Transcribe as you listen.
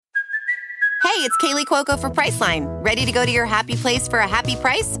Hey, it's Kaylee Cuoco for Priceline. Ready to go to your happy place for a happy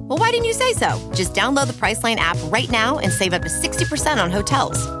price? Well, why didn't you say so? Just download the Priceline app right now and save up to 60% on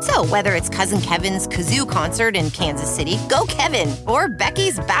hotels. So whether it's Cousin Kevin's Kazoo Concert in Kansas City, go Kevin, or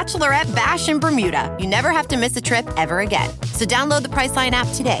Becky's Bachelorette Bash in Bermuda, you never have to miss a trip ever again. So download the Priceline app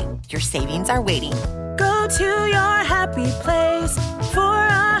today. Your savings are waiting. Go to your happy place for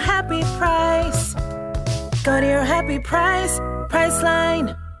a happy price. Go to your happy price,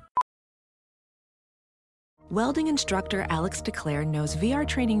 Priceline. Welding instructor Alex DeClaire knows VR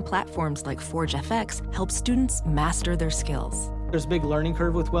training platforms like Forge FX help students master their skills. There's a big learning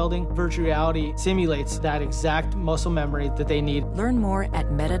curve with welding. Virtual reality simulates that exact muscle memory that they need. Learn more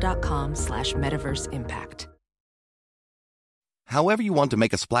at meta.com/metaverseimpact. However you want to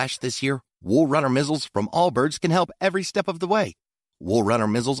make a splash this year, Wool Runner Mizzles from Allbirds can help every step of the way. Wool Runner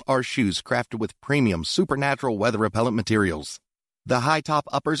Mizzles are shoes crafted with premium supernatural weather-repellent materials. The high-top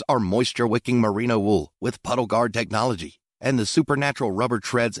uppers are moisture-wicking merino wool with puddle guard technology, and the supernatural rubber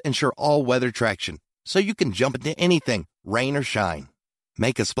treads ensure all-weather traction, so you can jump into anything, rain or shine.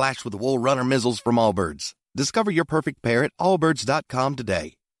 Make a splash with Wool Runner Mizzles from Allbirds. Discover your perfect pair at allbirds.com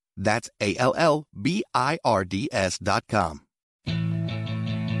today. That's ALLBIRDS.com.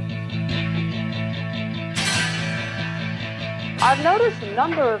 I've noticed a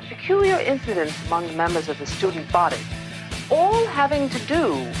number of peculiar incidents among the members of the student body, all having to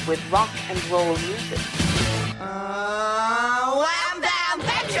do with rock and roll music. Wham bam,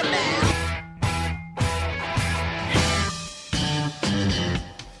 Benjamin!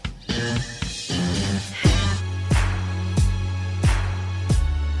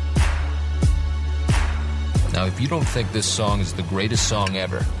 Now, if you don't think this song is the greatest song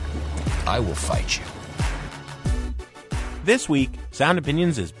ever, I will fight you. This week, Sound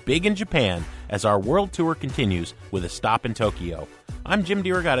Opinions is big in Japan as our world tour continues with a stop in Tokyo. I'm Jim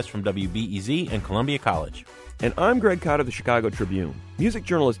DeRogatis from WBEZ and Columbia College. And I'm Greg Cott of the Chicago Tribune. Music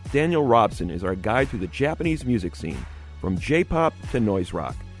journalist Daniel Robson is our guide through the Japanese music scene, from J-pop to noise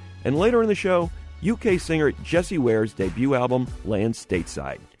rock. And later in the show, UK singer Jessie Ware's debut album lands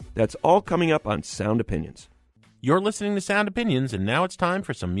stateside. That's all coming up on Sound Opinions. You're listening to Sound Opinions, and now it's time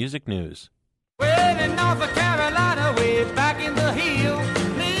for some music news. Well, in North Carolina, way back in the hills,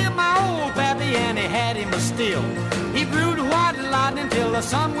 lived my old pappy, and he had him a still. He brewed white lightning till the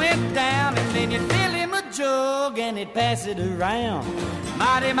sun went down, and then you'd fill him a jug and he'd pass it around.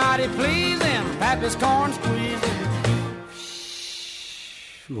 Mighty, mighty pleasing, pappy's corn squeezing.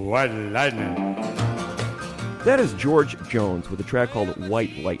 White lightning. That is George Jones with a track called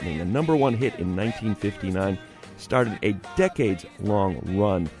White Lightning, a number one hit in 1959, started a decades-long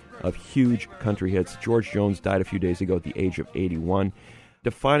run of huge country hits. George Jones died a few days ago at the age of 81.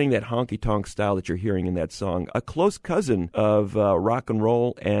 Defining that honky-tonk style that you're hearing in that song, a close cousin of rock and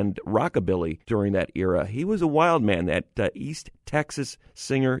roll and rockabilly during that era. He was a wild man, that East Texas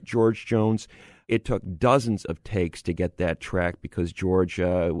singer, George Jones. It took dozens of takes to get that track because George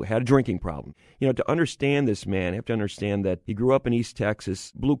had a drinking problem. You know, to understand this man, you have to understand that he grew up in East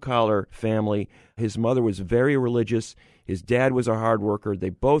Texas, blue-collar family. His mother was very religious. His dad was a hard worker.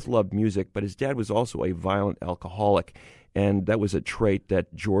 They both loved music, but his dad was also a violent alcoholic, and that was a trait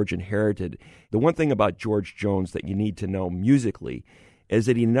that George inherited. The one thing about George Jones that you need to know musically is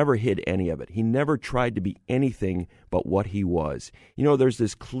that he never hid any of it. He never tried to be anything but what he was. You know, there's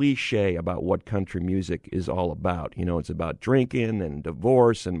this cliche about what country music is all about. You know, it's about drinking and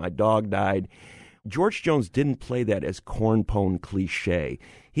divorce and my dog died. George Jones didn't play that as cornpone cliche.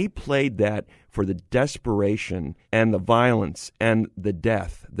 He played that for the desperation and the violence and the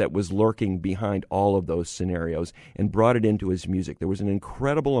death that was lurking behind all of those scenarios and brought it into his music. There was an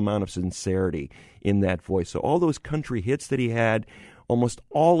incredible amount of sincerity in that voice. So all those country hits that he had, almost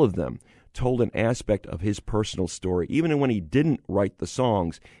all of them told an aspect of his personal story. Even when he didn't write the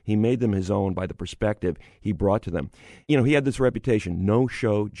songs, he made them his own by the perspective he brought to them. You know, he had this reputation,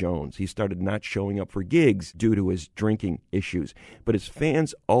 no-show Jones. He started not showing up for gigs due to his drinking issues. But his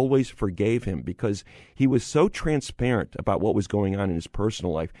fans always forgave him because he was so transparent about what was going on in his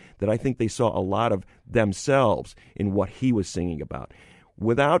personal life that I think they saw a lot of themselves in what he was singing about.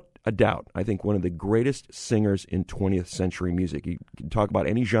 Without a doubt, I think one of the greatest singers in 20th century music. You can talk about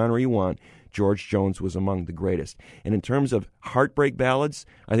any genre you want. George Jones was among the greatest. And in terms of heartbreak ballads,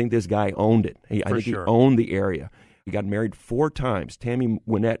 I think this guy owned it. I think he owned the area. He got married 4 times. Tammy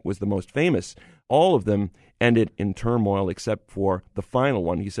Wynette was the most famous all of them ended in turmoil except for the final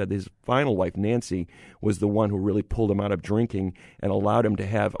one. He said his final wife, Nancy, was the one who really pulled him out of drinking and allowed him to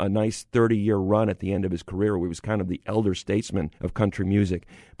have a nice 30-year run at the end of his career where he was kind of the elder statesman of country music.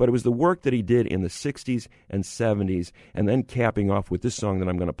 But it was the work that he did in the 60s and 70s, and then capping off with this song that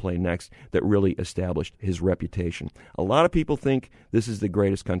I'm going to play next, that really established his reputation. A lot of people think this is the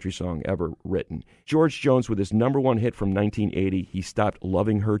greatest country song ever written. George Jones with his number one hit from 1980, He Stopped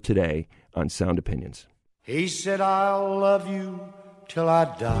Loving Her Today, on Sound Opinions. He said, I'll love you till I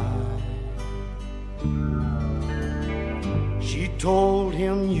die. She told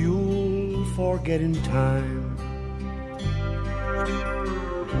him, you'll forget in time.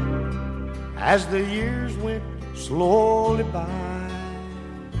 As the years went slowly by,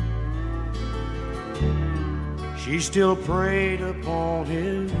 she still preyed upon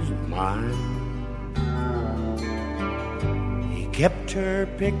his mind. He kept her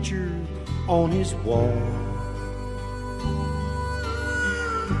picture on his wall,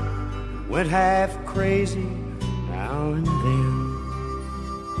 went half crazy now and then,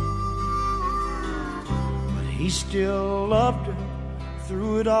 but he still loved her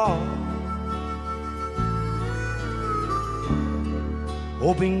through it all,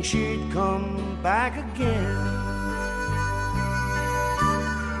 hoping she'd come back again.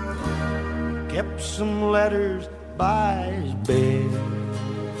 Kept some letters by his bed.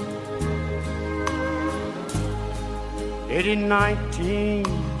 In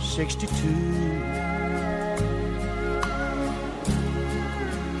 1962,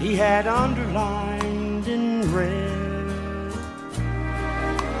 he had underlined in red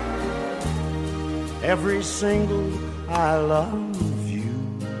every single I love you.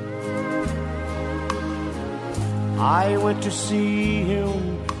 I went to see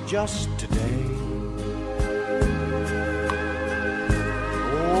him just today.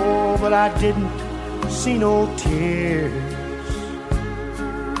 Oh, but I didn't see no tears,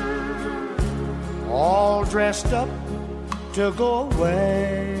 all dressed up to go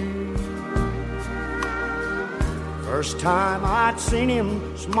away. First time I'd seen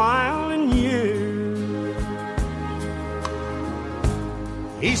him smile in years.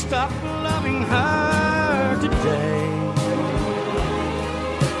 He stopped loving her today.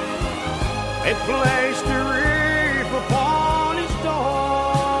 They placed a wreath upon his door,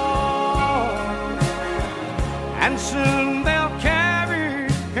 and soon they'll carry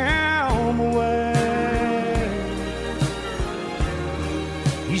him away.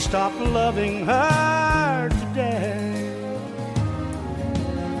 He stopped loving her today.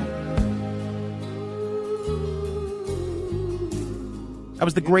 That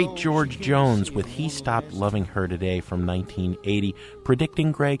was the great George Jones with He Stopped Loving Her Today from 1980,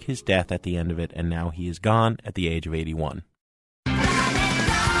 predicting, Greg, his death at the end of it, and now he is gone at the age of 81.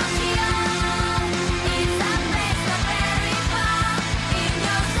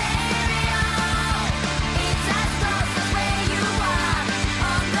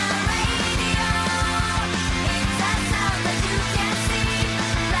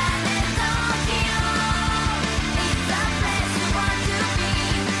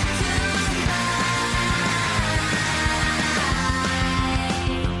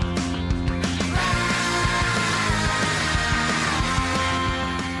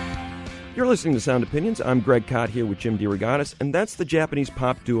 You're listening to Sound Opinions. I'm Greg Kot here with Jim DeRogatis, and that's the Japanese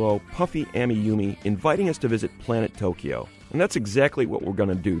pop duo Puffy Amiyumi inviting us to visit Planet Tokyo. And that's exactly what we're going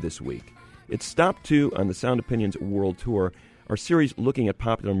to do this week. It's stop 2 on the Sound Opinions World Tour, our series looking at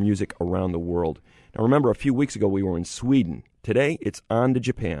popular music around the world. Now remember, a few weeks ago we were in Sweden. Today it's on to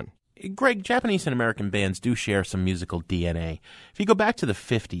Japan. Greg, Japanese and American bands do share some musical DNA. If you go back to the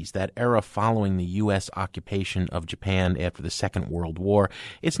 50s, that era following the U.S. occupation of Japan after the Second World War,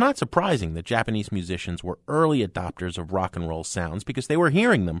 it's not surprising that Japanese musicians were early adopters of rock and roll sounds because they were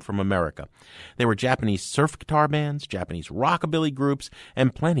hearing them from America. There were Japanese surf guitar bands, Japanese rockabilly groups,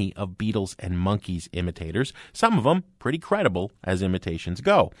 and plenty of Beatles and Monkees imitators, some of them pretty credible as imitations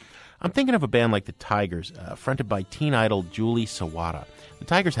go. I'm thinking of a band like the Tigers, fronted by teen idol Julie Sawada. The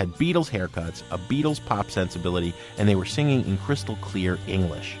Tigers had Beatles haircuts, a Beatles pop sensibility, and they were singing in crystal clear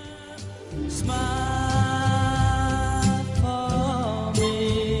English. Smile for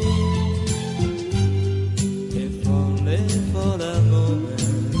me, if only for the moment.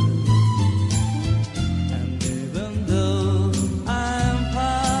 And even though I'm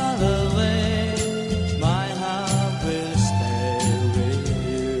far away, my heart will stay with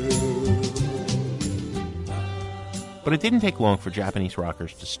you. But it didn't take long for Japanese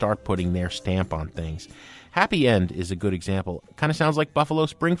rockers to start putting their stamp on things. Happy End is a good example. Kind of sounds like Buffalo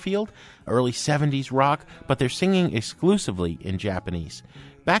Springfield, early 70s rock, but they're singing exclusively in Japanese.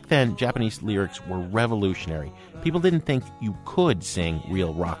 Back then, Japanese lyrics were revolutionary. People didn't think you could sing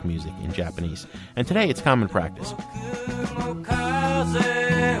real rock music in Japanese, and today it's common practice.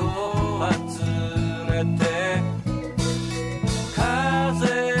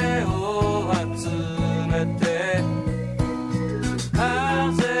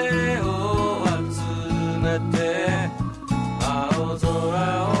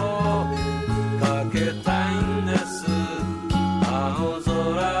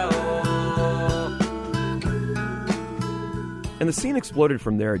 And the scene exploded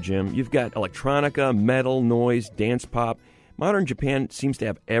from there, Jim. You've got electronica, metal, noise, dance pop. Modern Japan seems to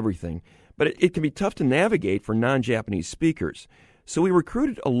have everything, but it can be tough to navigate for non-Japanese speakers. So we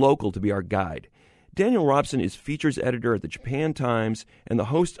recruited a local to be our guide. Daniel Robson is features editor at the Japan Times and the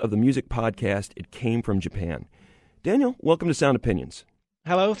host of the music podcast It Came From Japan. Daniel, welcome to Sound Opinions.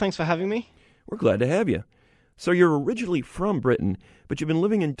 Hello, thanks for having me. We're glad to have you. So you're originally from Britain, but you've been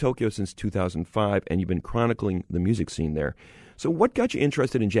living in Tokyo since 2005, and you've been chronicling the music scene there. So what got you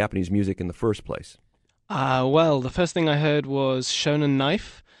interested in Japanese music in the first place? Well, the first thing I heard was Shonen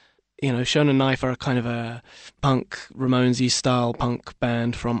Knife. You know, Shonen Knife are a kind of a punk, Ramones-y style punk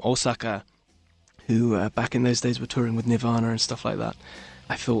band from Osaka who back in those days were touring with Nirvana and stuff like that.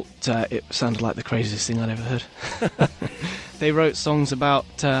 I thought it sounded like the craziest thing I'd ever heard. They wrote songs about,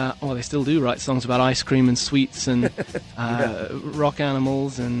 they still do write songs about ice cream and sweets and rock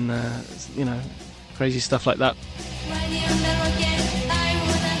animals and, crazy stuff like that.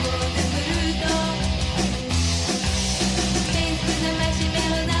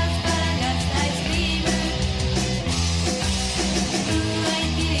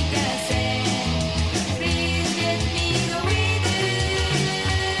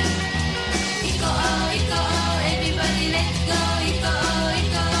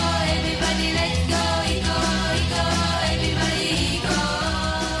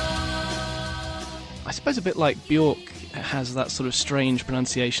 I suppose a bit like Bjork has that sort of strange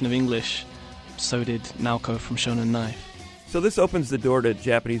pronunciation of English, so did Naoko from Shonen Knife. So this opens the door to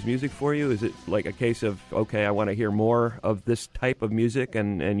Japanese music for you? Is it like a case of, okay, I want to hear more of this type of music,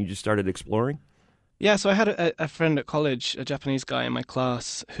 and you just started exploring? Yeah, so I had a friend at college, a Japanese guy in my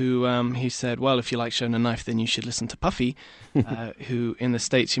class, who he said, well, if you like Shonen Knife, then you should listen to Puffy, who in the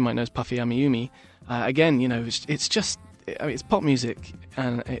States you might know as Puffy Amiyumi. Again, it's just... it's pop music,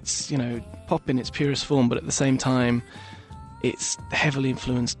 and it's, pop in its purest form, but at the same time, it's heavily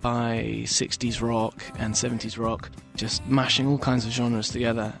influenced by 60s rock and 70s rock, just mashing all kinds of genres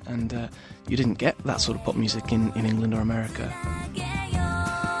together, and you didn't get that sort of pop music in England or America.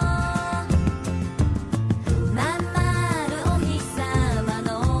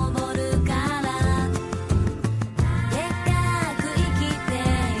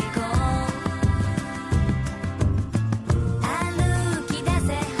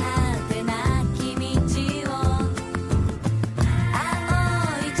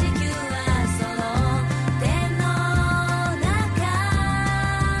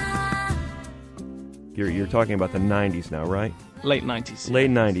 You're talking about the 90s now, right? Late 90s. Late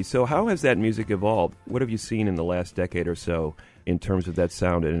 90s. So how has that music evolved? What have you seen in the last decade or so in terms of that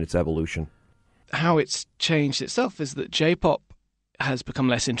sound and its evolution? How it's changed itself is that J-pop has become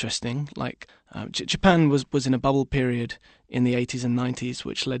less interesting. Like Japan was in a bubble period in the 80s and 90s,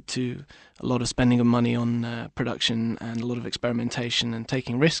 which led to a lot of spending of money on production and a lot of experimentation and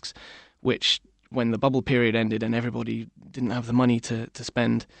taking risks, which when the bubble period ended and everybody didn't have the money to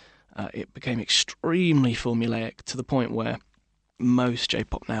spend, it became extremely formulaic to the point where most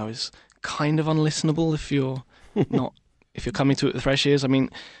J-pop now is kind of unlistenable if you're coming to it with fresh ears. I mean,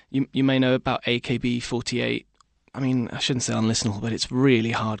 you may know about AKB48. I mean, I shouldn't say unlistenable, but it's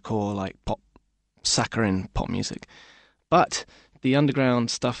really hardcore, like pop, saccharine pop music. But the underground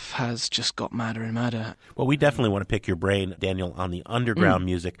stuff has just got madder and madder. Well, we definitely want to pick your brain, Daniel, on the underground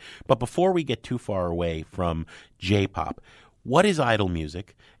music. But before we get too far away from J-pop, what is idol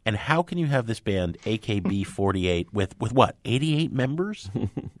music, and how can you have this band AKB48 with what, 88 members?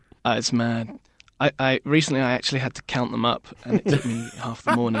 It's mad. I recently actually had to count them up, and it took me half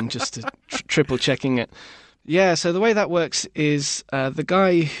the morning just to triple checking it. Yeah, so the way that works is the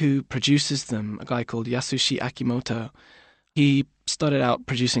guy who produces them, a guy called Yasushi Akimoto, he started out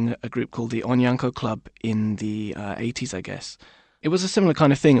producing a group called the Onyanko Club in the 80s, I guess. It was a similar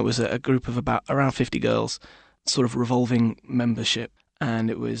kind of thing. It was a group of around 50 girls, sort of revolving membership,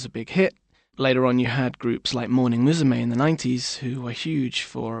 and it was a big hit. Later on, you had groups like Morning Musume in the 90s, who were huge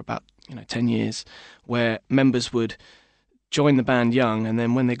for about 10 years, where members would join the band young, and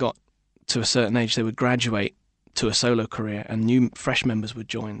then when they got to a certain age, they would graduate to a solo career, and new fresh members would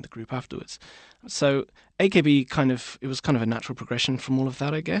join the group afterwards. So AKB it was kind of a natural progression from all of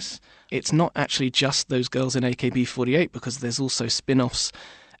that, I guess. It's not actually just those girls in AKB48, because there's also spin-offs.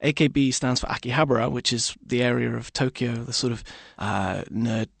 AKB stands for Akihabara, which is the area of Tokyo, the sort of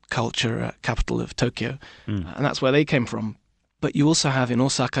nerd culture capital of Tokyo, and that's where they came from. But you also have, in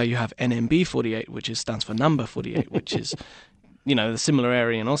Osaka, you have NMB48, which stands for number 48, which is, the similar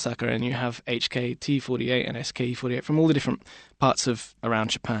area in Osaka, and you have HKT48 and SKE48 from all the different parts of around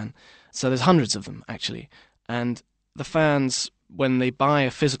Japan. So there's hundreds of them, actually. And the fans, when they buy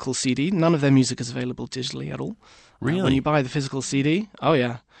a physical CD, none of their music is available digitally at all. Really? When you buy the physical CD, oh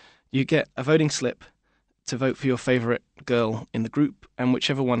yeah, you get a voting slip to vote for your favorite girl in the group, and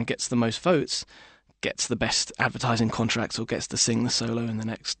whichever one gets the most votes gets the best advertising contracts, or gets to sing the solo in the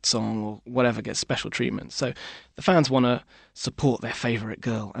next song, or whatever, gets special treatment. So the fans want to support their favorite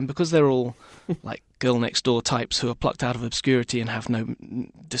girl, and because they're all like girl next door types who are plucked out of obscurity and have no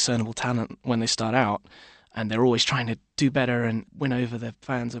discernible talent when they start out, and they're always trying to do better and win over their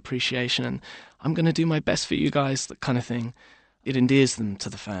fans' appreciation, and I'm going to do my best for you guys, that kind of thing. It endears them to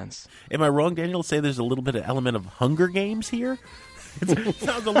the fans. Am I wrong, Daniel, to say there's a little bit of element of Hunger Games here? It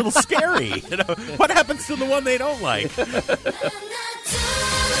sounds a little scary. What happens to the one they don't like?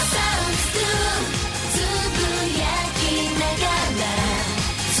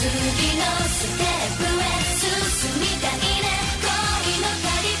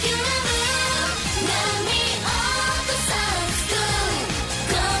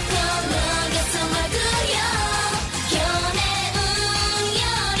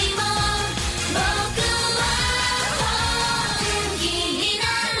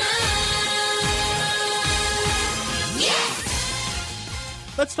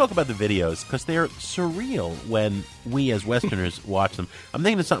 Let's talk about the videos, because they're surreal when we as Westerners watch them. I'm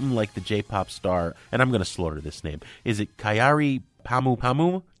thinking of something like the J-pop star, and I'm going to slaughter this name. Is it Kyary Pamu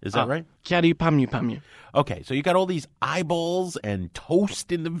Pamu? Is that right? Kyary Pamu Pamu. Okay, so you got all these eyeballs and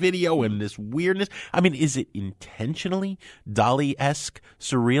toast in the video and this weirdness. I mean, is it intentionally Dali-esque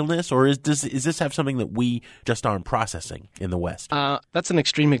surrealness, or does this have something that we just aren't processing in the West? That's an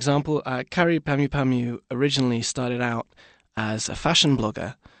extreme example. Kyary Pamu Pamu originally started out as a fashion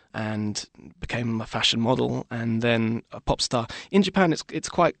blogger and became a fashion model and then a pop star. In Japan, it's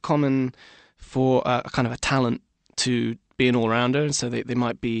quite common for a kind of a talent to be an all-rounder, and so they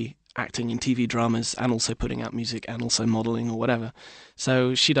might be acting in TV dramas and also putting out music and also modeling or whatever.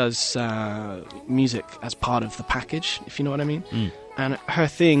 So she does music as part of the package, if you know what I mean. And her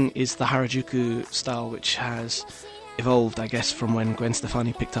thing is the Harajuku style, which has evolved, I guess, from when Gwen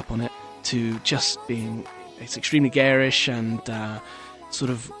Stefani picked up on it to just being... It's extremely garish and sort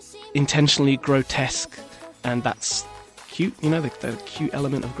of intentionally grotesque, and that's cute, the cute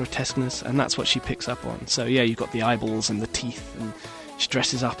element of grotesqueness, and that's what she picks up on. So yeah, you've got the eyeballs and the teeth, and she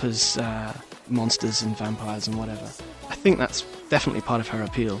dresses up as monsters and vampires and whatever. I think that's definitely part of her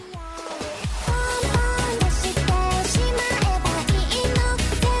appeal.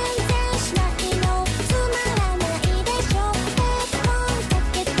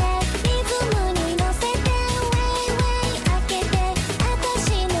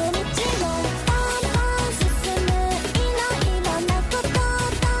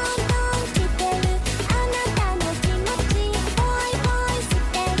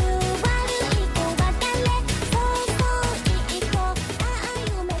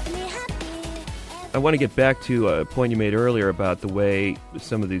 I want to get back to a point you made earlier about the way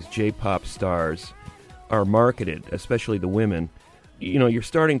some of these J-pop stars are marketed, especially the women. Your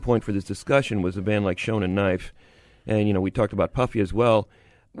starting point for this discussion was a band like Shonen Knife, and, we talked about Puffy as well,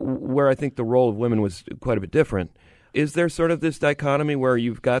 where I think the role of women was quite a bit different. Is there sort of this dichotomy where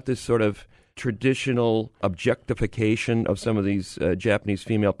you've got this sort of traditional objectification of some of these Japanese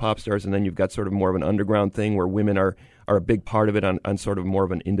female pop stars, and then you've got sort of more of an underground thing where women are a big part of it on sort of more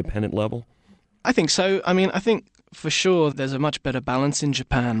of an independent level? I think so. I mean, I think for sure there's a much better balance in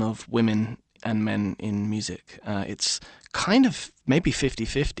Japan of women and men in music. It's kind of maybe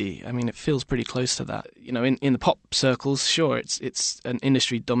 50-50. I mean, it feels pretty close to that. In the pop circles, sure, it's an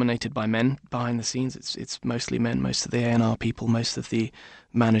industry dominated by men behind the scenes. It's mostly men, most of the A&R people, most of the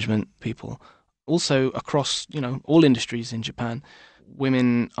management people. Also across, all industries in Japan,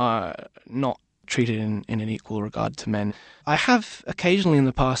 women are not treated in an equal regard to men. I have occasionally in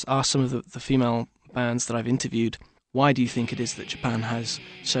the past asked some of the female bands that I've interviewed, why do you think it is that Japan has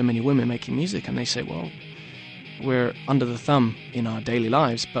so many women making music? And they say, well, we're under the thumb in our daily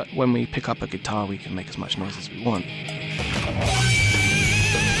lives, but when we pick up a guitar, we can make as much noise as we want.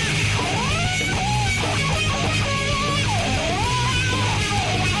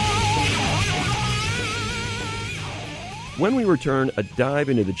 When we return, a dive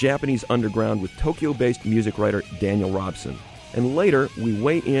into the Japanese underground with Tokyo-based music writer Daniel Robson. And later, we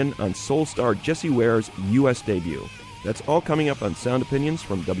weigh in on soul star Jessie Ware's U.S. debut. That's all coming up on Sound Opinions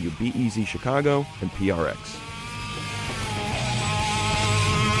from WBEZ Chicago and PRX.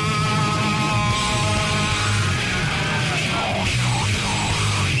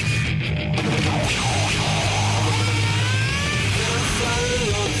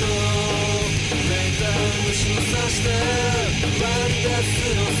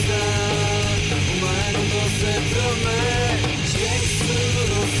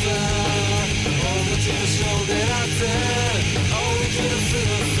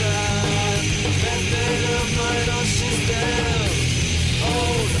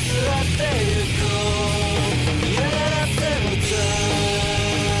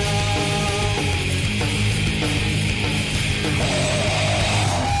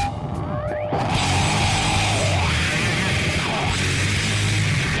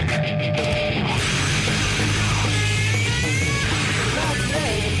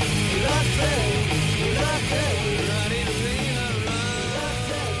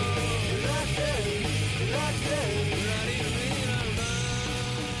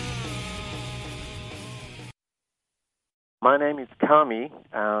 My name is Kami,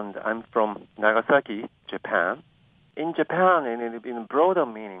 and I'm from Nagasaki, Japan. In Japan, in broader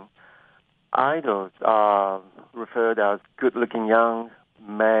meaning, idols are referred as good-looking young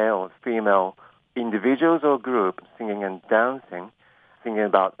male or female individuals or groups singing and dancing, singing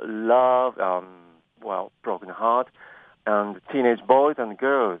about love, broken heart, and teenage boys and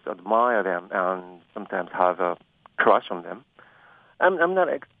girls admire them and sometimes have a crush on them. I'm not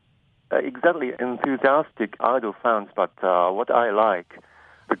exactly enthusiastic idol fans, but what I like,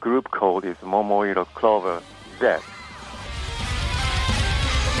 the group called is Momoiro Clover Z.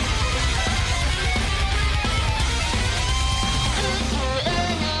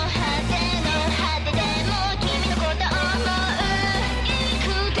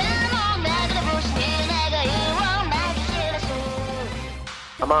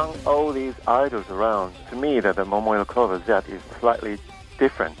 Among all these idols around, to me that the Momoiro Clover Z is slightly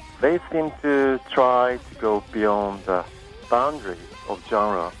different. They seem to try to go beyond the boundaries of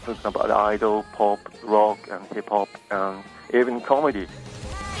genre. For example, idol, pop, rock, and hip-hop, and even comedy.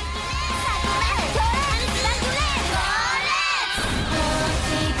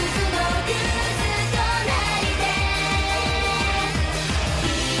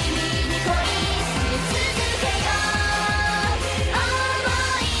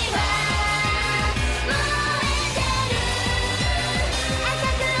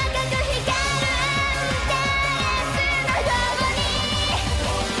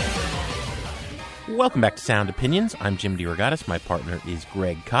 Welcome back to Sound Opinions. I'm Jim DeRogatis. My partner is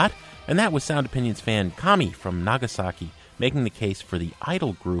Greg Kot. And that was Sound Opinions fan Kami from Nagasaki making the case for the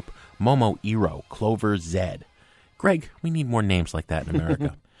idol group Momoiro Clover Z. Greg, we need more names like that in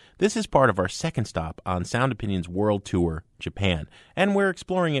America. This is part of our second stop on Sound Opinions World Tour, Japan. And we're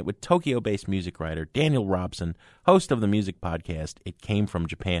exploring it with Tokyo-based music writer Daniel Robson, host of the music podcast It Came From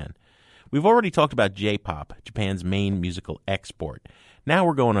Japan. We've already talked about J-pop, Japan's main musical export. Now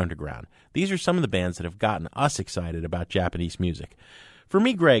we're going underground. These are some of the bands that have gotten us excited about Japanese music. For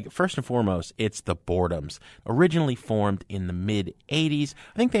me, Greg, first and foremost, it's the Boredoms. Originally formed in the mid-'80s,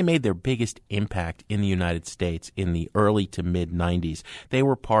 I think they made their biggest impact in the United States in the early to mid-'90s. They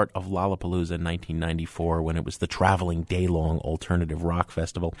were part of Lollapalooza in 1994 when it was the traveling day-long alternative rock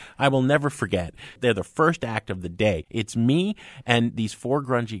festival. I will never forget. They're the first act of the day. It's me and these four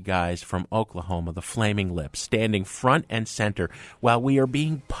grungy guys from Oklahoma, the Flaming Lips, standing front and center while we are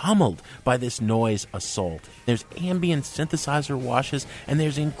being pummeled by this noise assault. There's ambient synthesizer washes, and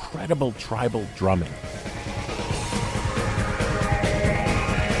there's incredible tribal drumming.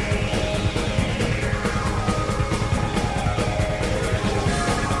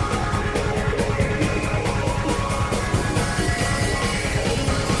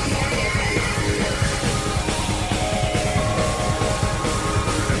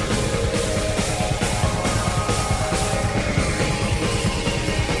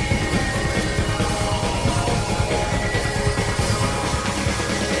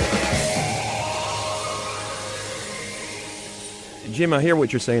 Jim, I hear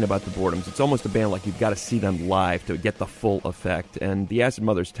what you're saying about the Boredoms. It's almost a band like you've got to see them live to get the full effect. And the Acid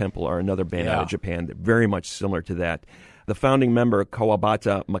Mothers Temple are another band out of Japan that very much similar to that. The founding member,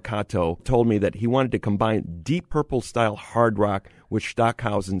 Kawabata Makato, told me that he wanted to combine Deep Purple-style hard rock with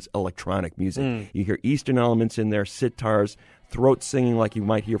Stockhausen's electronic music. You hear Eastern elements in there, sitars, throat singing like you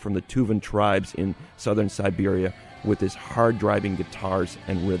might hear from the Tuvan tribes in southern Siberia, with his hard-driving guitars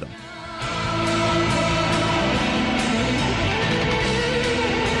and rhythm.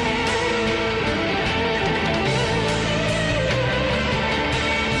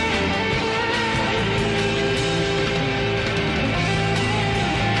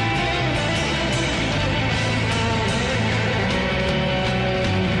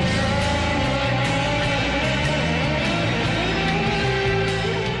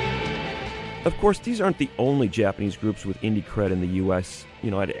 Of course, these aren't the only Japanese groups with indie cred in the U.S.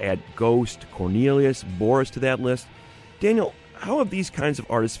 I'd add Ghost, Cornelius, Boris to that list. Daniel, how have these kinds of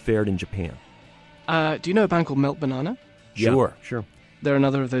artists fared in Japan? Do you know a band called Milk Banana? Sure. They're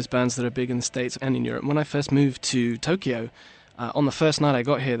another of those bands that are big in the States and in Europe. When I first moved to Tokyo, on the first night I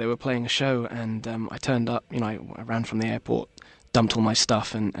got here, they were playing a show, and I turned up. I ran from the airport, dumped all my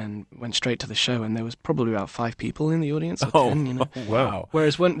stuff, and went straight to the show, and there was probably about 5 people in the audience. Or 10, Wow.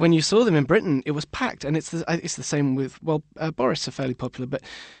 Whereas when you saw them in Britain, it was packed, and it's the same with, Boris are fairly popular, but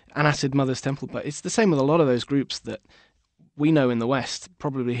and Acid Mother's Temple, but it's the same with a lot of those groups that we know in the West.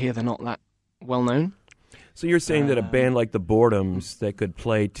 Probably here they're not that well known. So you're saying that a band like the Boredoms, they could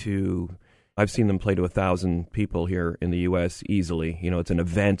play to, I've seen them play to 1,000 people here in the U.S. easily. It's an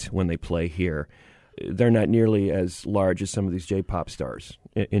event when they play here. They're not nearly as large as some of these J-pop stars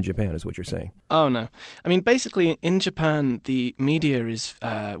in Japan, is what you're saying. Oh, no. I mean, basically, in Japan, the media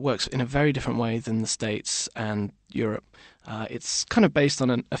works in a very different way than the States and Europe. It's kind of based on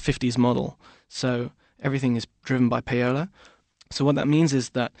a 50s model. So everything is driven by payola. So what that means is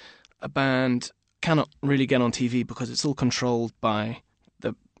that a band cannot really get on TV because it's all controlled by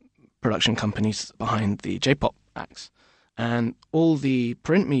the production companies behind the J-pop acts. And all the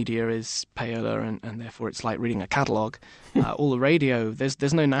print media is payola, and therefore it's like reading a catalogue. All the radio,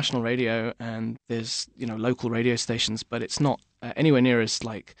 there's no national radio, and there's local radio stations, but it's not anywhere near as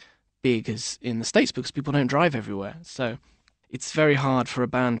big as in the States because people don't drive everywhere. So it's very hard for a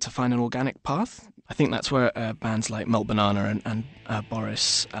band to find an organic path. I think that's where bands like Milk Banana and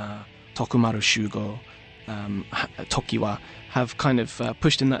Boris, Tokumaru Shugo, Tokiwa have kind of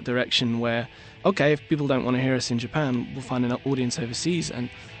pushed in that direction where, okay, if people don't want to hear us in Japan, we'll find an audience overseas, and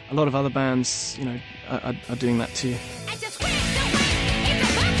a lot of other bands, are doing that too.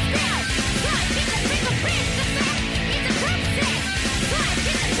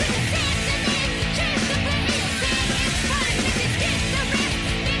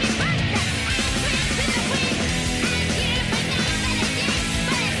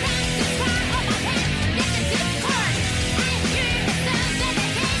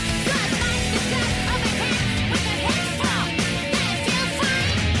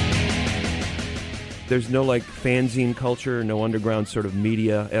 There's no fanzine culture, no underground sort of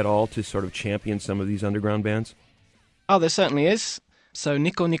media at all to sort of champion some of these underground bands? Oh, there certainly is. So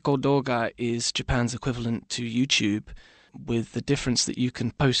Nico Nico Doga is Japan's equivalent to YouTube, with the difference that you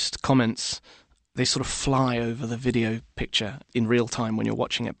can post comments. They sort of fly over the video picture in real time when you're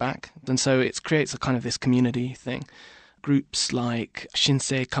watching it back. And so it creates a kind of this community thing. Groups like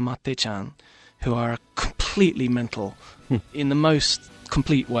Shinsei Kamate-chan, who are completely mental in the most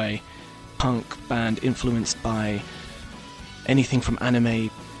complete way. Punk band influenced by anything from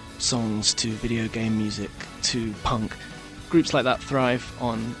anime songs to video game music to punk. Groups like that thrive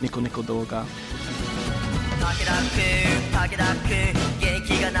on Nico Nico Doga.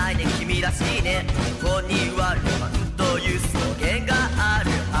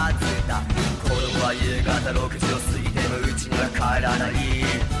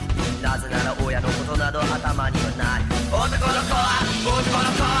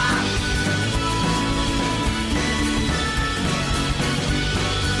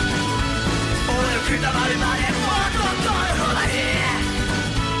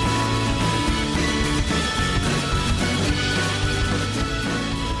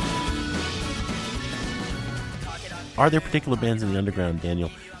 Are there particular bands in the underground, Daniel,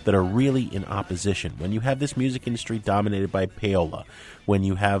 that are really in opposition? When you have this music industry dominated by payola, when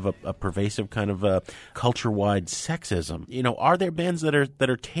you have a pervasive kind of culture-wide sexism, are there bands that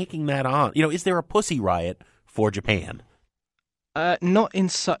are taking that on? Is there a pussy riot for Japan? Not in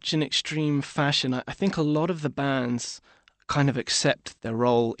such an extreme fashion. I think a lot of the bands kind of accept their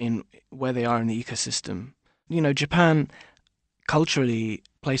role in where they are in the ecosystem. Japan culturally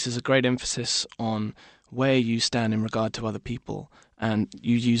places a great emphasis on where you stand in regard to other people, and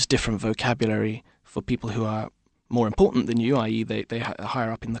you use different vocabulary for people who are more important than you, i.e. they are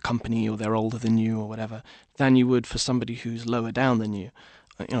higher up in the company or they're older than you or whatever, than you would for somebody who's lower down than you,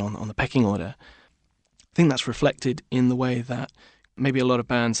 on the pecking order. I think that's reflected in the way that maybe a lot of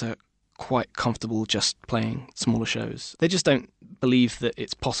bands are quite comfortable just playing smaller shows. They just don't believe that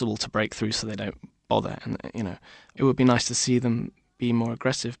it's possible to break through, so they don't bother. And, it would be nice to see them be more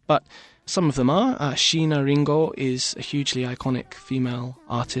aggressive. But some of them are. Sheena Ringo is a hugely iconic female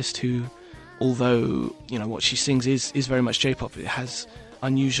artist who, although, what she sings is very much J-pop, it has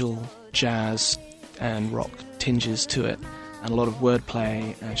unusual jazz and rock tinges to it, and a lot of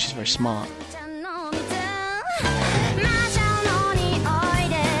wordplay, and she's very smart.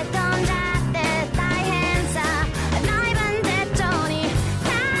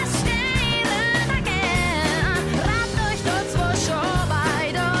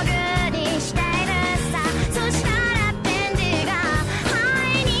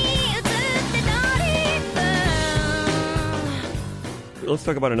 let's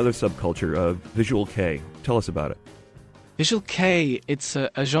talk about another subculture, Visual Kei. Tell us about it. Visual Kei, it's a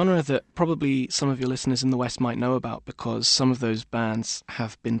genre that probably some of your listeners in the West might know about because some of those bands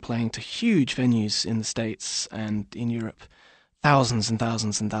have been playing to huge venues in the States and in Europe. Thousands and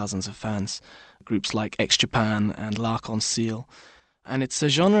thousands and thousands of fans. Groups like X-Japan and L'Arc-en-Ciel. And it's a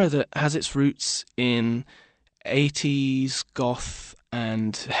genre that has its roots in 80s goth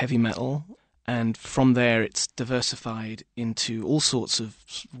and heavy metal. And from there, it's diversified into all sorts of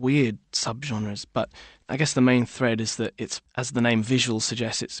weird subgenres. But I guess the main thread is that it's, as the name visual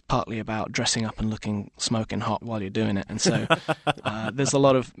suggests, it's partly about dressing up and looking smoking hot while you're doing it. And so there's a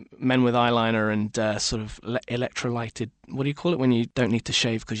lot of men with eyeliner and sort of electrolyted, what do you call it, when you don't need to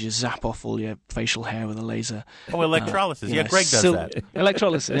shave because you zap off all your facial hair with a laser? Oh, electrolysis. Yeah, Greg does that.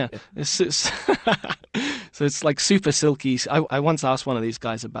 Electrolysis, yeah. So it's like super silky. I once asked one of these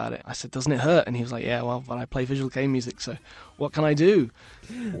guys about it. I said, doesn't it hurt? And he was like, yeah, well, but I play Visual Kei music, so what can I do?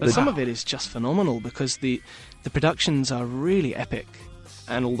 But some of it is just phenomenal because the productions are really epic,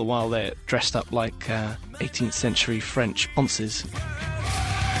 and all the while they're dressed up like 18th century French ponces.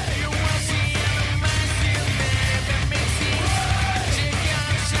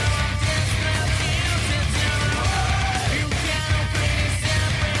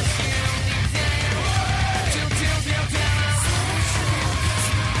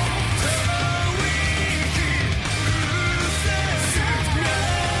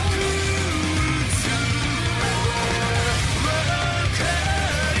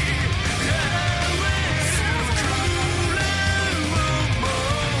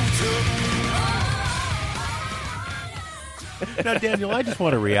 Now, Daniel, I just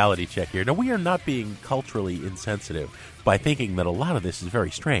want a reality check here. Now, we are not being culturally insensitive by thinking that a lot of this is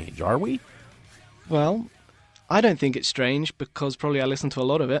very strange, are we? Well, I don't think it's strange because probably I listen to a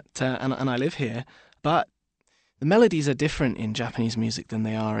lot of it and I live here. But the melodies are different in Japanese music than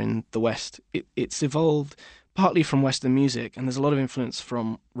they are in the West. It's evolved partly from Western music, and there's a lot of influence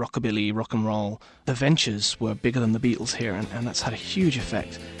from rockabilly, rock and roll. The Ventures were bigger than the Beatles here, and that's had a huge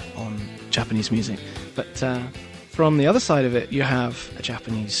effect on Japanese music. But from the other side of it, you have a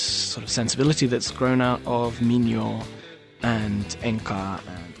Japanese sort of sensibility that's grown out of minyo and enka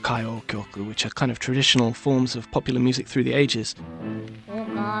and kaio kyoku, which are kind of traditional forms of popular music through the ages.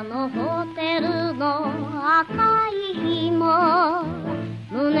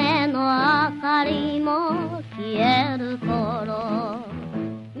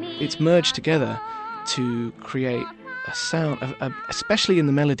 It's merged together to create a sound, especially in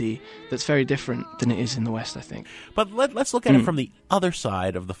the melody, that's very different than it is in the West, I think. But let's look at it from the other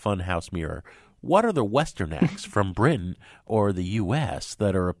side of the funhouse mirror. What are the Western acts from Britain or the U.S.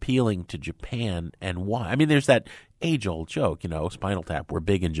 that are appealing to Japan, and why? I mean, there's that age-old joke, Spinal Tap, we're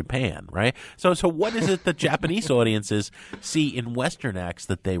big in Japan, right? So what is it that Japanese audiences see in Western acts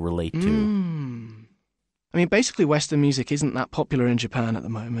that they relate to? I mean, basically, Western music isn't that popular in Japan at the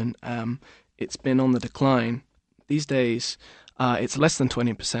moment. It's been on the decline. These days, it's less than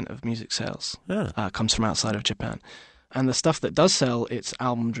 20% of music sales comes from outside of Japan. And the stuff that does sell, it's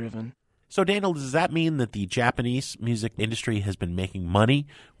album-driven. So, Daniel, does that mean that the Japanese music industry has been making money,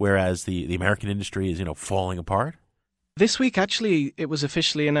 whereas the American industry is, falling apart? This week, actually, it was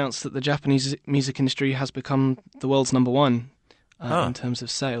officially announced that the Japanese music industry has become the world's number one in terms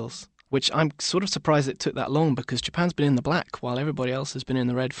of sales, which I'm sort of surprised it took that long because Japan's been in the black while everybody else has been in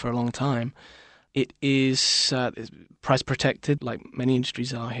the red for a long time. It is price protected, like many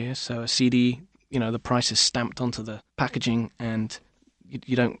industries are here. So a CD, the price is stamped onto the packaging, and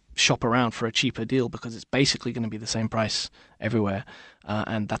you don't shop around for a cheaper deal because it's basically going to be the same price everywhere.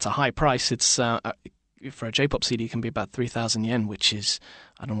 And that's a high price. It's for a J-pop CD, it can be about 3,000 yen, which is,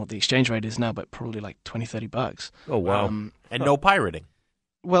 I don't know what the exchange rate is now, but probably like $20-30. Oh, wow. And no pirating.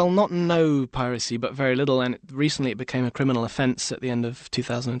 Well, not no piracy, but very little. And recently it became a criminal offense at the end of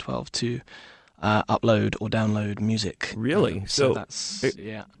 2012 to upload or download music. Really? So that's,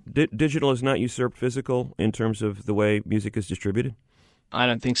 yeah. Digital has not usurped physical in terms of the way music is distributed? I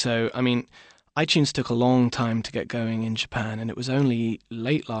don't think so. I mean, iTunes took a long time to get going in Japan, and it was only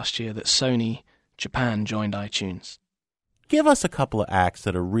late last year that Sony Japan joined iTunes. Give us a couple of acts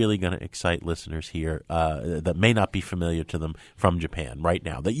that are really going to excite listeners here that may not be familiar to them from Japan right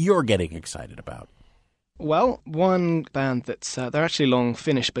now, that you're getting excited about. Well, one band that's, they're actually long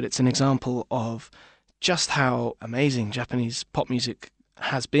finished, but it's an example of just how amazing Japanese pop music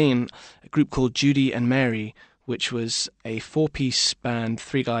has been. A group called Judy and Mary, which was a 4-piece band,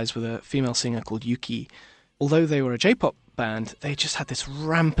 3 guys with a female singer called Yuki. Although they were a J-pop band, they just had this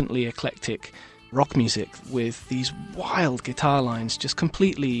rampantly eclectic rock music with these wild guitar lines, just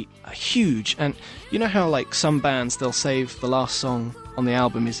completely huge. And you know how, like, some bands, they'll save the last song on the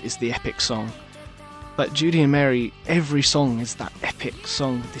album is the epic song. But Judy and Mary, every song is that epic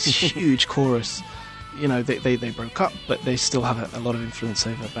song, this huge chorus. You know, they broke up, but they still have a lot of influence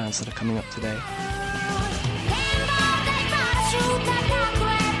over bands that are coming up today.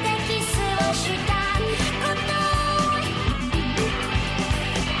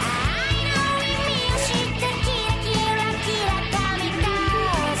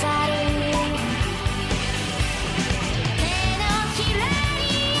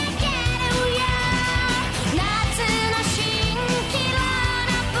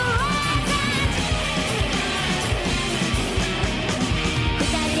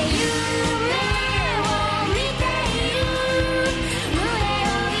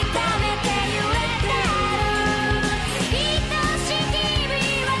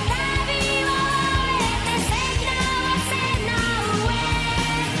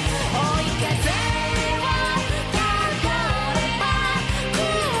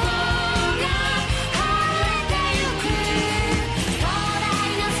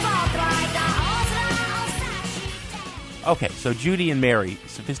 Okay, so Judy and Mary,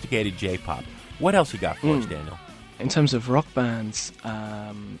 sophisticated J-pop. What else you got for us, Daniel? In terms of rock bands,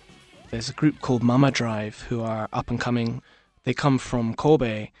 there's a group called Mama Drive who are up and coming. They come from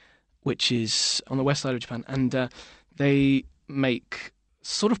Kobe, which is on the west side of Japan, and they make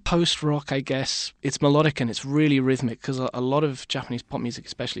sort of post-rock, I guess. It's melodic and it's really rhythmic, because a lot of Japanese pop music,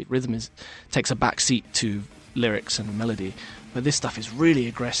 especially rhythm, takes a back seat to lyrics and melody. But this stuff is really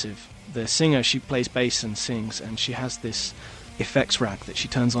aggressive. The singer, she plays bass and sings, and she has this effects rack that she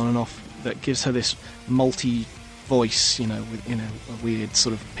turns on and off that gives her this multi-voice, you know, with, a weird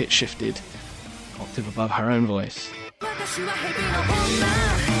sort of pitch-shifted octave above her own voice.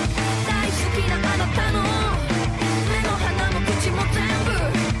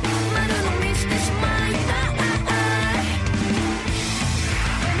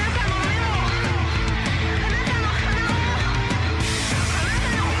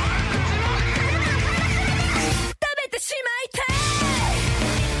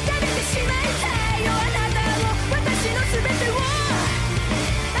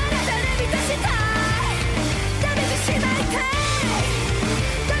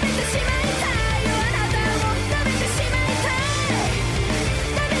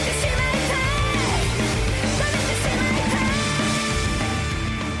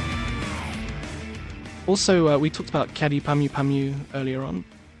 Also, we talked about Kyary Pamyu Pamyu earlier on.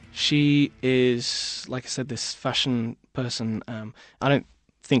 She is, like I said, this fashion person. I don't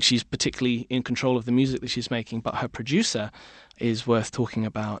think she's particularly in control of the music that she's making, but her producer is worth talking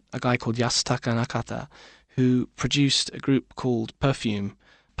about, a guy called Yasutaka Nakata, who produced a group called Perfume.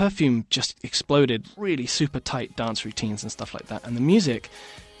 Perfume just exploded, really super tight dance routines and stuff like that. And the music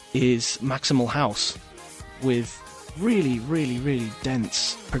is maximal house with really, really, really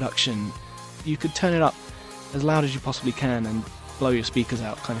dense production. You could turn it up as loud as you possibly can and blow your speakers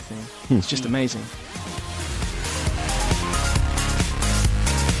out, kind of thing. It's just amazing.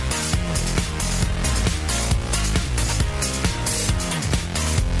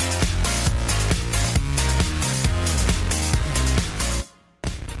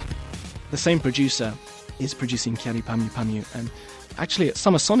 The same producer is producing Kyary Pamyu Pamyu, and actually at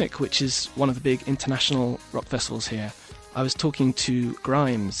Summer Sonic, which is one of the big international rock festivals here, I was talking to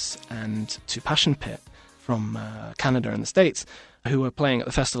Grimes and to Passion Pit from Canada and the States, who were playing at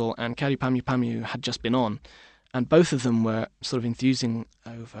the festival, and Kyary Pamyu Pamyu had just been on, and both of them were sort of enthusing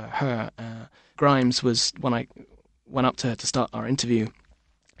over her. Grimes was, when I went up to her to start our interview,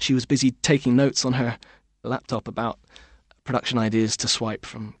 she was busy taking notes on her laptop about production ideas to swipe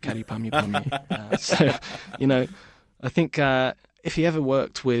from Kyary Pamyu Pamyu. So, you know, I think if he ever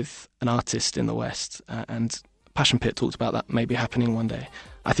worked with an artist in the West, and Passion Pit talked about that maybe happening one day,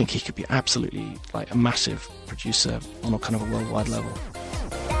 I think he could be absolutely like a massive producer on a kind of a worldwide level.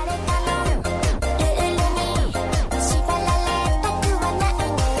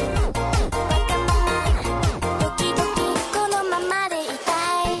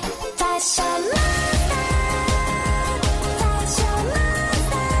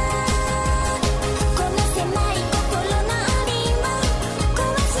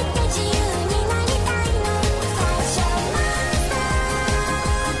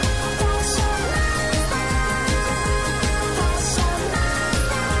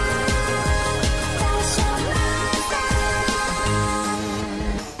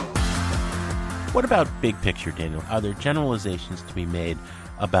 What about big picture, Daniel? Are there generalizations to be made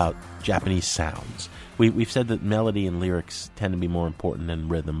about Japanese sounds? We've said that melody and lyrics tend to be more important than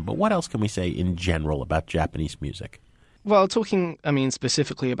rhythm, but what else can we say in general about Japanese music? Well, talking,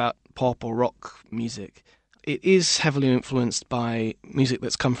 specifically about pop or rock music, it is heavily influenced by music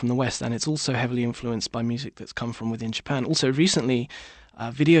that's come from the West, and it's also heavily influenced by music that's come from within Japan. Also, recently,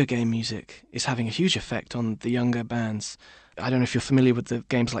 video game music is having a huge effect on the younger bands. I don't know if you're familiar with the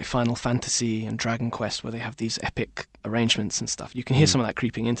games like Final Fantasy and Dragon Quest, where they have these epic arrangements and stuff. You can hear some of that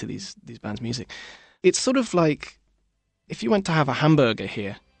creeping into these bands' music. It's sort of like if you went to have a hamburger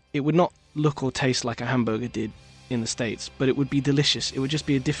here, it would not look or taste like a hamburger did in the States, but it would be delicious. It would just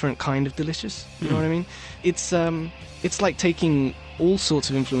be a different kind of delicious. You know what I mean? It's like taking all sorts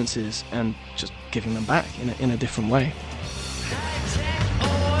of influences and just giving them back in a different way.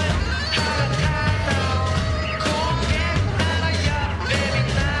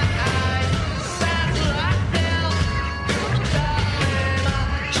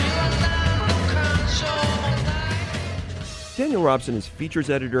 Daniel Robson is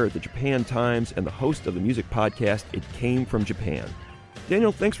features editor at the Japan Times and the host of the music podcast It Came From Japan.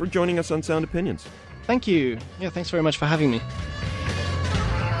 Daniel, thanks for joining us on Sound Opinions. Thank you. Yeah, thanks very much for having me.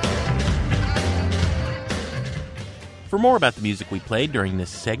 For more about the music we played during this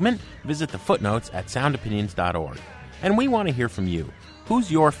segment, visit the footnotes at soundopinions.org. And we want to hear from you.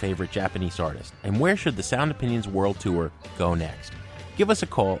 Who's your favorite Japanese artist, and where should the Sound Opinions World Tour go next? Give us a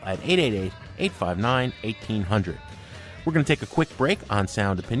call at 888-859-1800. We're going to take a quick break on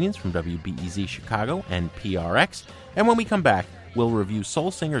Sound Opinions from WBEZ Chicago and PRX, and when we come back, we'll review soul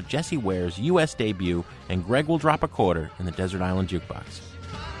singer Jessie Ware's U.S. debut, and Greg will drop a quarter in the Desert Island Jukebox.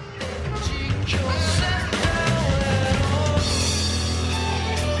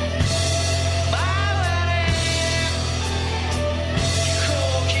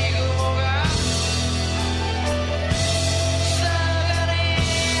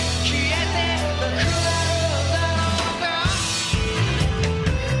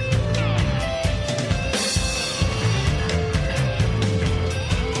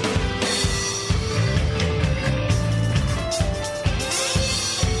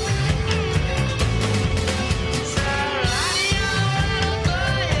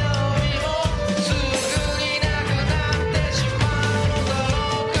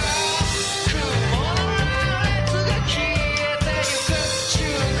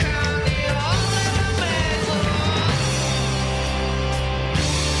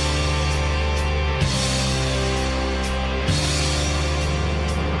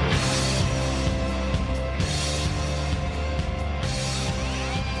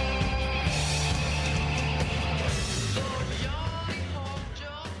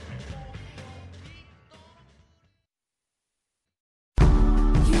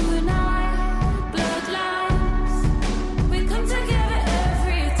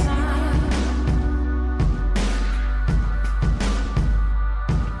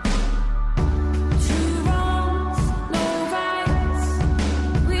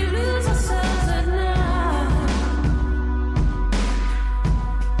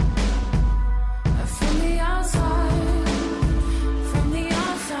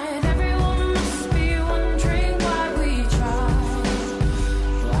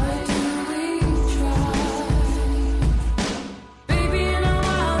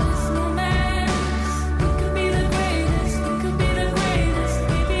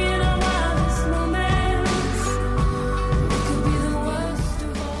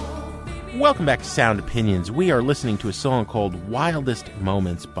 Welcome back to Sound Opinions. We are listening to a song called Wildest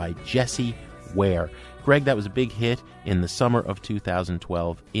Moments by Jessie Ware. Greg, that was a big hit in the summer of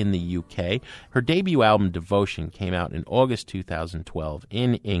 2012 in the UK. Her debut album, Devotion, came out in August 2012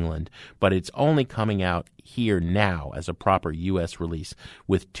 in England, but it's only coming out here now as a proper U.S. release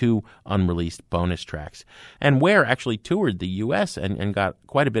with 2 unreleased bonus tracks. And Ware actually toured the U.S. and got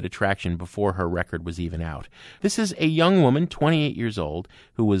quite a bit of traction before her record was even out. This is a young woman, 28 years old,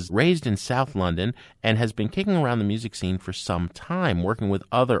 who was raised in South London and has been kicking around the music scene for some time, working with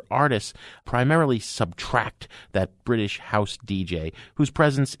other artists, primarily Subtract, that British house DJ, whose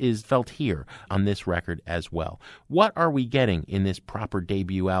presence is felt here on this record as well. What are we getting in this proper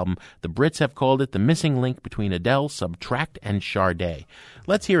debut album? The Brits have called it the missing link between Adele, Subtract, and Sade.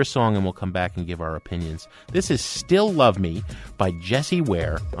 Let's hear a song and we'll come back and give our opinions. This is Still Love Me by Jessie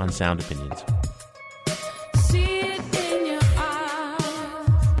Ware on Sound Opinions.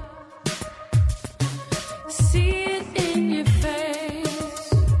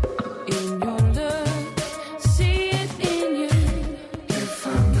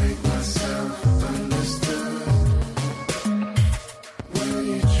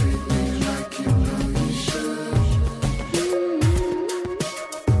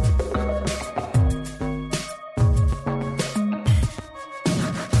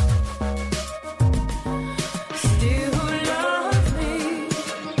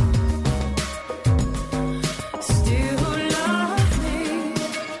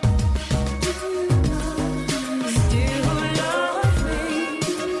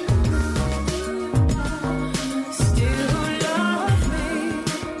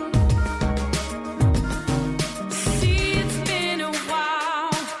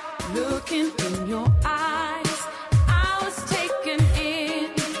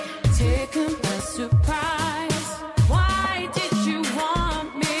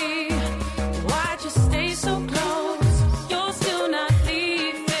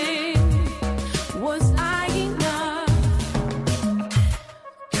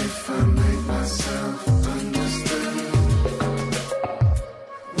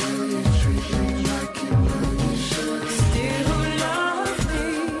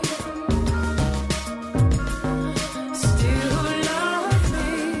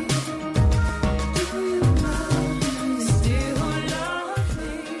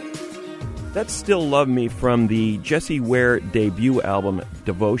 That's Still Love Me from the Jessie Ware debut album,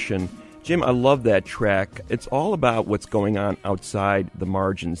 Devotion. Jim, I love that track. It's all about what's going on outside the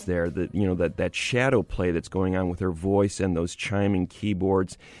margins there, that shadow play that's going on with her voice and those chiming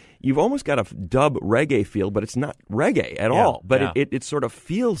keyboards. You've almost got a dub reggae feel, but it's not reggae at all. But it sort of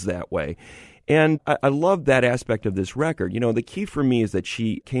feels that way. And I love that aspect of this record. The key for me is that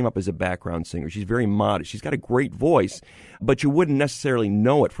she came up as a background singer. She's very modest. She's got a great voice, but you wouldn't necessarily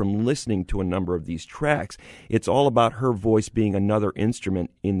know it from listening to a number of these tracks. It's all about her voice being another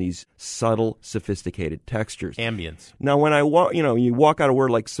instrument in these subtle, sophisticated textures. Ambience. Now, when you walk out a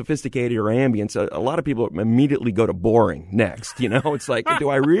word like sophisticated or ambience, a lot of people immediately go to boring next. It's like, do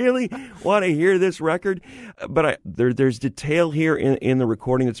I really want to hear this record? But there's detail here in the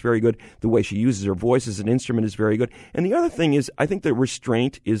recording that's very good. The way she uses her voice as an instrument is very good. And the other thing is, I think that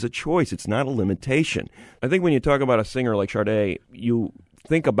restraint is a choice. It's not a limitation. I think when you talk about a singer like Sade, you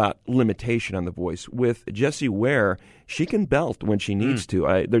think about limitation on the voice. With Jessie Ware, she can belt when she needs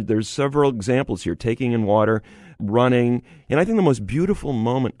to. There's several examples here, Taking in Water, Running, and I think the most beautiful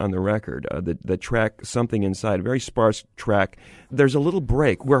moment on the record, the track Something Inside, a very sparse track, there's a little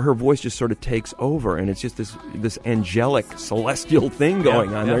break where her voice just sort of takes over, and it's just this angelic, celestial thing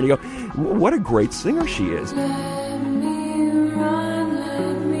going on there, and you go, what a great singer she is.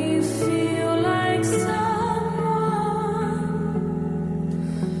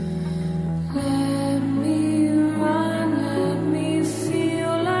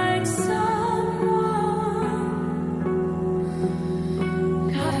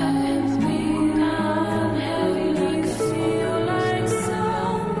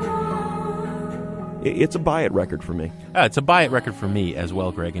 It's a buy-it record for me. It's a buy-it record for me as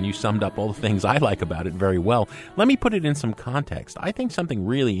well, Greg, and you summed up all the things I like about it very well. Let me put it in some context. I think something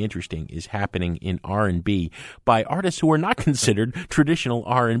really interesting is happening in R&B by artists who are not considered traditional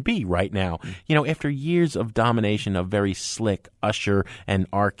R&B right now. After years of domination of very slick Usher and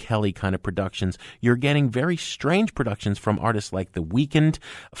R. Kelly kind of productions, you're getting very strange productions from artists like The Weeknd,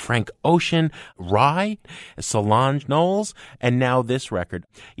 Frank Ocean, Rye, Solange Knowles, and now this record.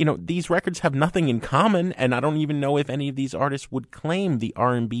 These records have nothing in common, and I don't even know if any of these artists would claim the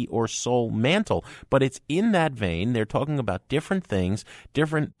R&B or soul mantle, but it's in that vein. They're talking about different things,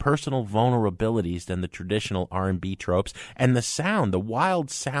 different personal vulnerabilities than the traditional R&B tropes, and the sound, the wild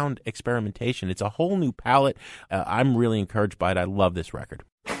sound experimentation. It's a whole new palette. I'm really encouraged by it. I love this record.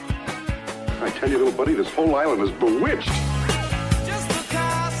 I tell you, little buddy, this whole island is bewitched.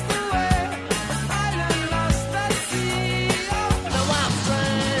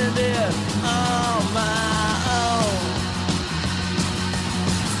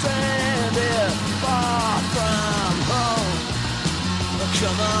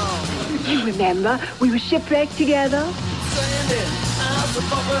 You remember, we were shipwrecked together.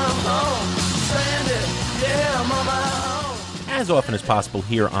 As often as possible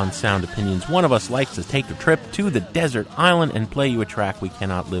here on Sound Opinions, one of us likes to take a trip to the desert island and play you a track we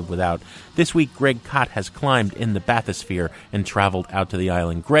cannot live without. This week, Greg Kot has climbed in the bathysphere and traveled out to the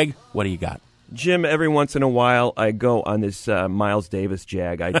island. Greg, what do you got? Jim, every once in a while, I go on this Miles Davis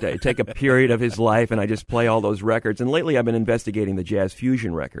jag. I take a period of his life, and I just play all those records. And lately, I've been investigating the jazz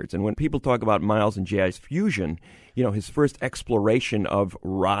fusion records. And when people talk about Miles and jazz fusion, his first exploration of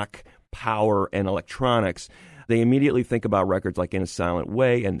rock, power, and electronics, they immediately think about records like In a Silent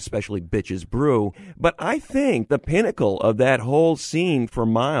Way and especially Bitches Brew. But I think the pinnacle of that whole scene for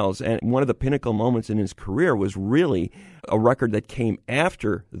Miles, and one of the pinnacle moments in his career, was really a record that came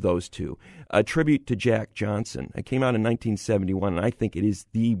after those two, a tribute to Jack Johnson. It came out in 1971, and I think it is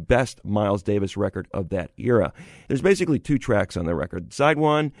the best Miles Davis record of that era. There's basically two tracks on the record. Side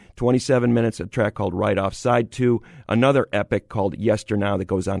 1, 27 minutes, a track called Right Off. Side 2, another epic called Yesternow that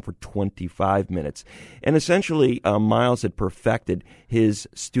goes on for 25 minutes. And essentially, Miles had perfected his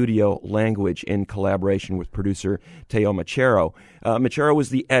studio language in collaboration with producer Teo Macero. Macero was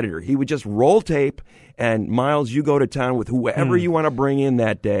the editor. He would just roll tape, and Miles, you go to town with whoever you want to bring in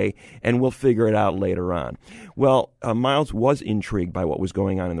that day, and we'll figure it out later on. Well, Miles was intrigued by what was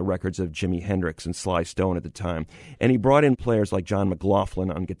going on in the records of Jimi Hendrix and Sly Stone at the time, and he brought in players like John McLaughlin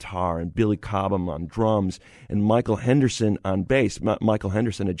on guitar and Billy Cobham on drums and Michael Henderson on bass. Michael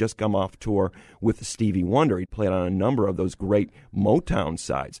Henderson had just come off tour with Stevie Wonder. He played on a number of those great Motown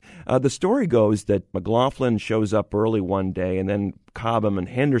sides. The story goes that McLaughlin shows up early one day, and then Cobham and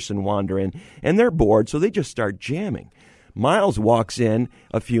Henderson wander in, and they're bored, so they just start jamming. Miles walks in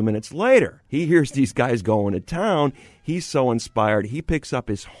a few minutes later. He hears these guys going to town. He's so inspired. He picks up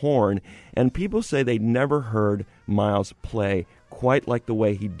his horn, and people say they'd never heard Miles play quite like the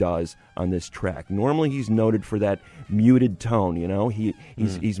way he does on this track. Normally he's noted for that muted tone, you know.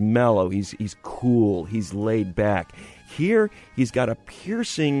 He's mellow, he's cool, he's laid back. Here he's got a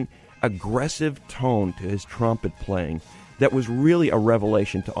piercing, aggressive tone to his trumpet playing that was really a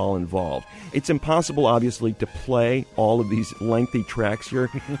revelation to all involved. It's impossible, obviously, to play all of these lengthy tracks here,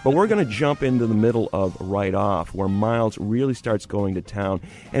 but we're going to jump into the middle of Right Off, where Miles really starts going to town.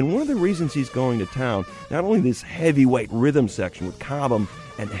 And one of the reasons he's going to town, not only this heavyweight rhythm section with Cobham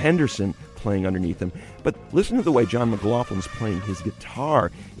and Henderson playing underneath him, but listen to the way John McLaughlin's playing his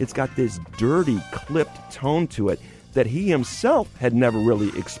guitar. It's got this dirty, clipped tone to it that he himself had never really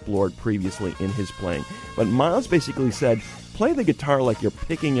explored previously in his playing. But Miles basically said, play the guitar like you're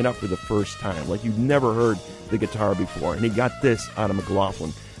picking it up for the first time, like you've never heard the guitar before. And he got this out of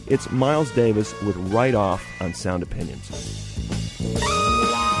McLaughlin. It's Miles Davis with Right Off on Sound Opinions.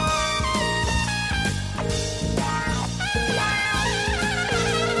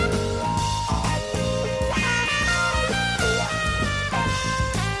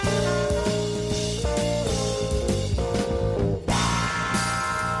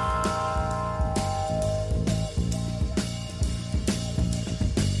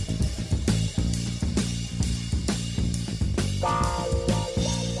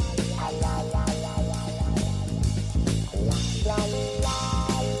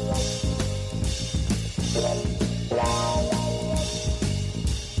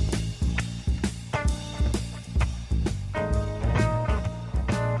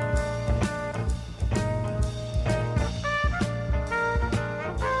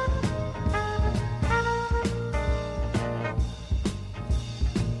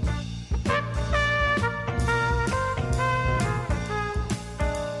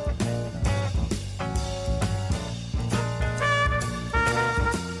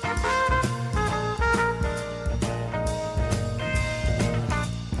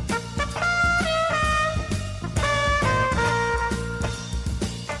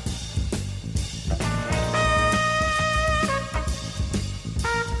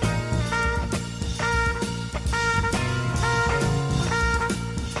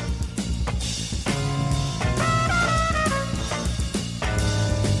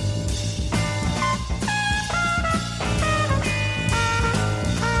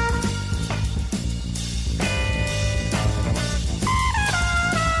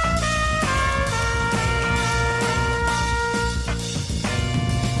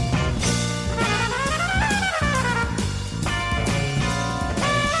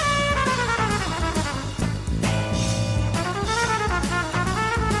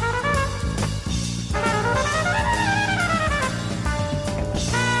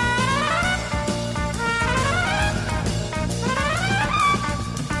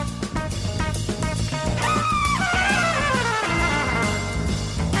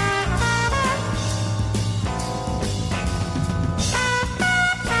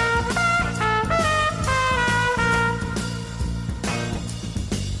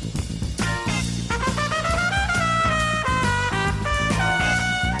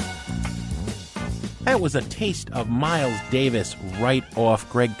 That was a taste of Miles Davis right off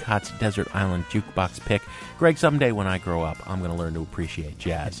Greg Kott's Desert Island Jukebox pick. Greg, someday when I grow up, I'm going to learn to appreciate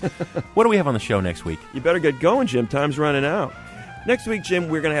jazz. What do we have on the show next week? You better get going, Jim. Time's running out. Next week, Jim,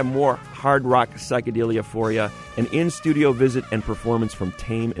 we're going to have more hard rock psychedelia for you, an in-studio visit and performance from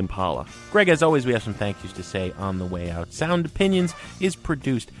Tame Impala. Greg, as always, we have some thank yous to say on the way out. Sound Opinions is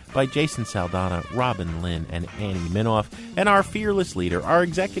produced by Jason Saldana, Robin Lynn, and Annie Minoff. And our fearless leader, our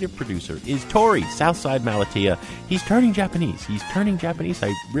executive producer, is Tori Southside Malatia. He's turning Japanese.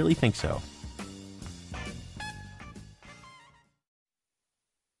 I really think so.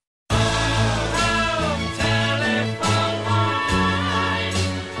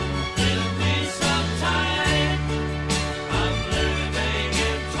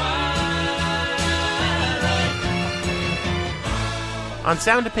 On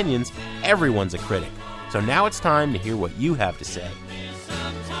Sound Opinions, everyone's a critic. So now it's time to hear what you have to say.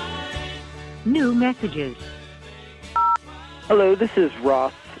 New messages. Hello, this is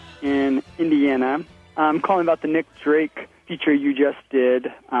Ross in Indiana. I'm calling about the Nick Drake feature you just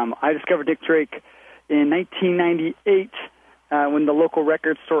did. I discovered Nick Drake in 1998 when the local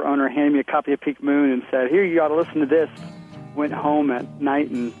record store owner handed me a copy of Pink Moon and said, here, you ought to listen to this. Went home at night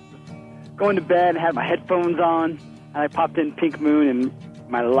and going to bed, had my headphones on, and I popped in Pink Moon, and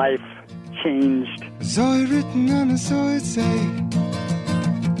my life changed. Saw it written on a sword say,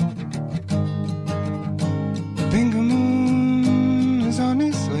 Pink Moon is on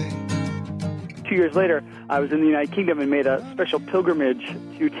its way. 2 years later, I was in the United Kingdom and made a special pilgrimage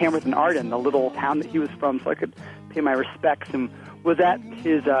to Tamworth and Arden, the little town that he was from, so I could pay my respects and was at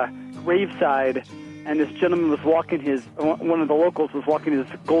his graveside, and this gentleman was walking one of the locals was walking his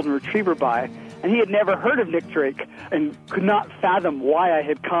golden retriever by, and he had never heard of Nick Drake and could not fathom why I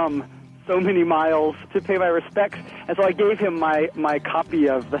had come so many miles to pay my respects. And so I gave him my copy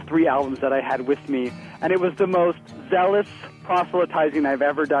of the 3 albums that I had with me, and it was the most zealous proselytizing I've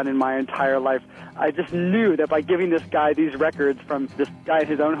ever done in my entire life. I just knew that by giving this guy these records from this guy in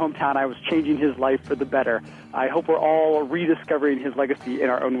his own hometown, I was changing his life for the better. I hope we're all rediscovering his legacy in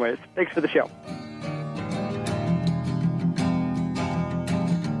our own ways. Thanks for the show.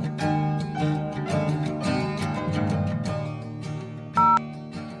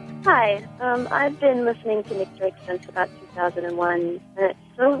 Hi, I've been listening to Nick Drake since about 2001, and it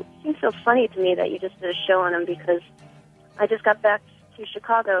seems so funny to me that you just did a show on him, because I just got back to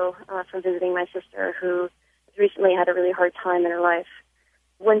Chicago from visiting my sister, who recently had a really hard time in her life.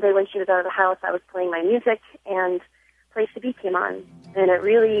 One day when she was out of the house, I was playing my music, and Place to Be came on, and it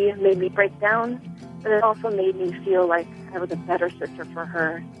really made me break down, but it also made me feel like I was a better sister for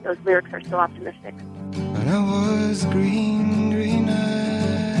her. Those lyrics are so optimistic. When I was greener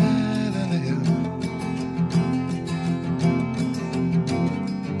than the hill,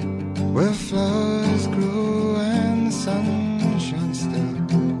 where flowers grew and the sun shone still.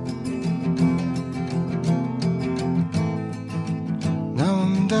 Now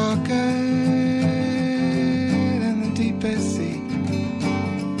I'm darker than the deepest sea.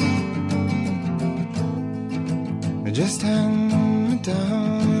 Just hand me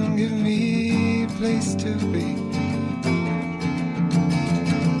down, give me a place to be.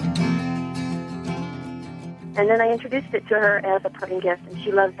 And then I introduced it to her as a parting gift, and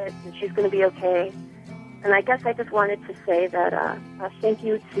she loves it, and she's going to be okay. And I guess I just wanted to say that thank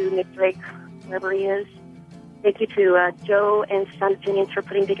you to Nick Drake, wherever he is. Thank you to Joe and Sound Opinions for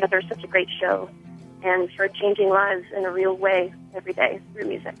putting together such a great show, and for changing lives in a real way every day through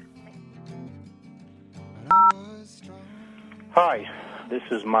music. Hi, this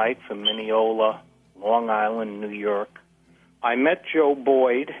is Mike from Mineola, Long Island, New York. I met Joe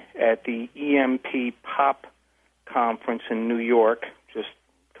Boyd at the EMP Pop Conference in New York just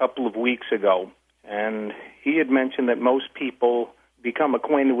a couple of weeks ago, and he had mentioned that most people become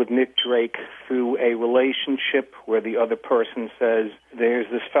acquainted with Nick Drake through a relationship where the other person says, there's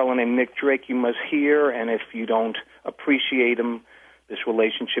this fellow named Nick Drake you must hear, and if you don't appreciate him, this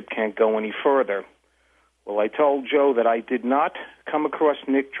relationship can't go any further. Well, I told Joe that I did not come across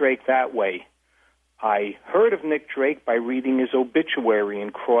Nick Drake that way. I heard of Nick Drake by reading his obituary in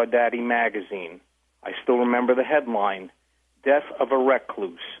Crawdaddy magazine. I still remember the headline, Death of a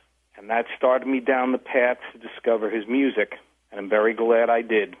Recluse, and that started me down the path to discover his music, and I'm very glad I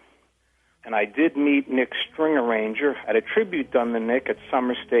did. And I did meet Nick's string arranger at a tribute done to Nick at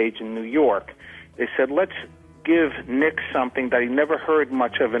Summer Stage in New York. They said, let's give Nick something that he never heard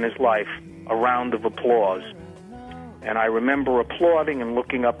much of in his life, a round of applause. And I remember applauding and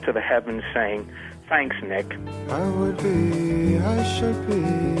looking up to the heavens saying, thanks, Nick. I would be, I should be,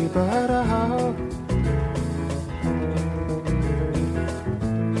 but how?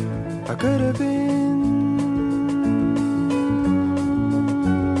 I could have been,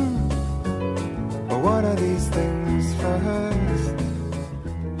 but what are these things first?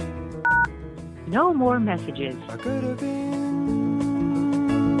 No more messages. I could have been,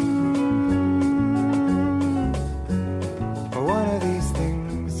 but what are these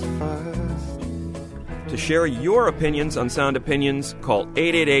things first? To share your opinions on Sound Opinions, call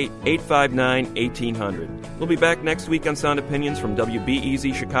 888-859-1800. We'll be back next week on Sound Opinions from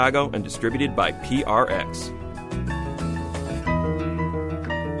WBEZ Chicago and distributed by PRX.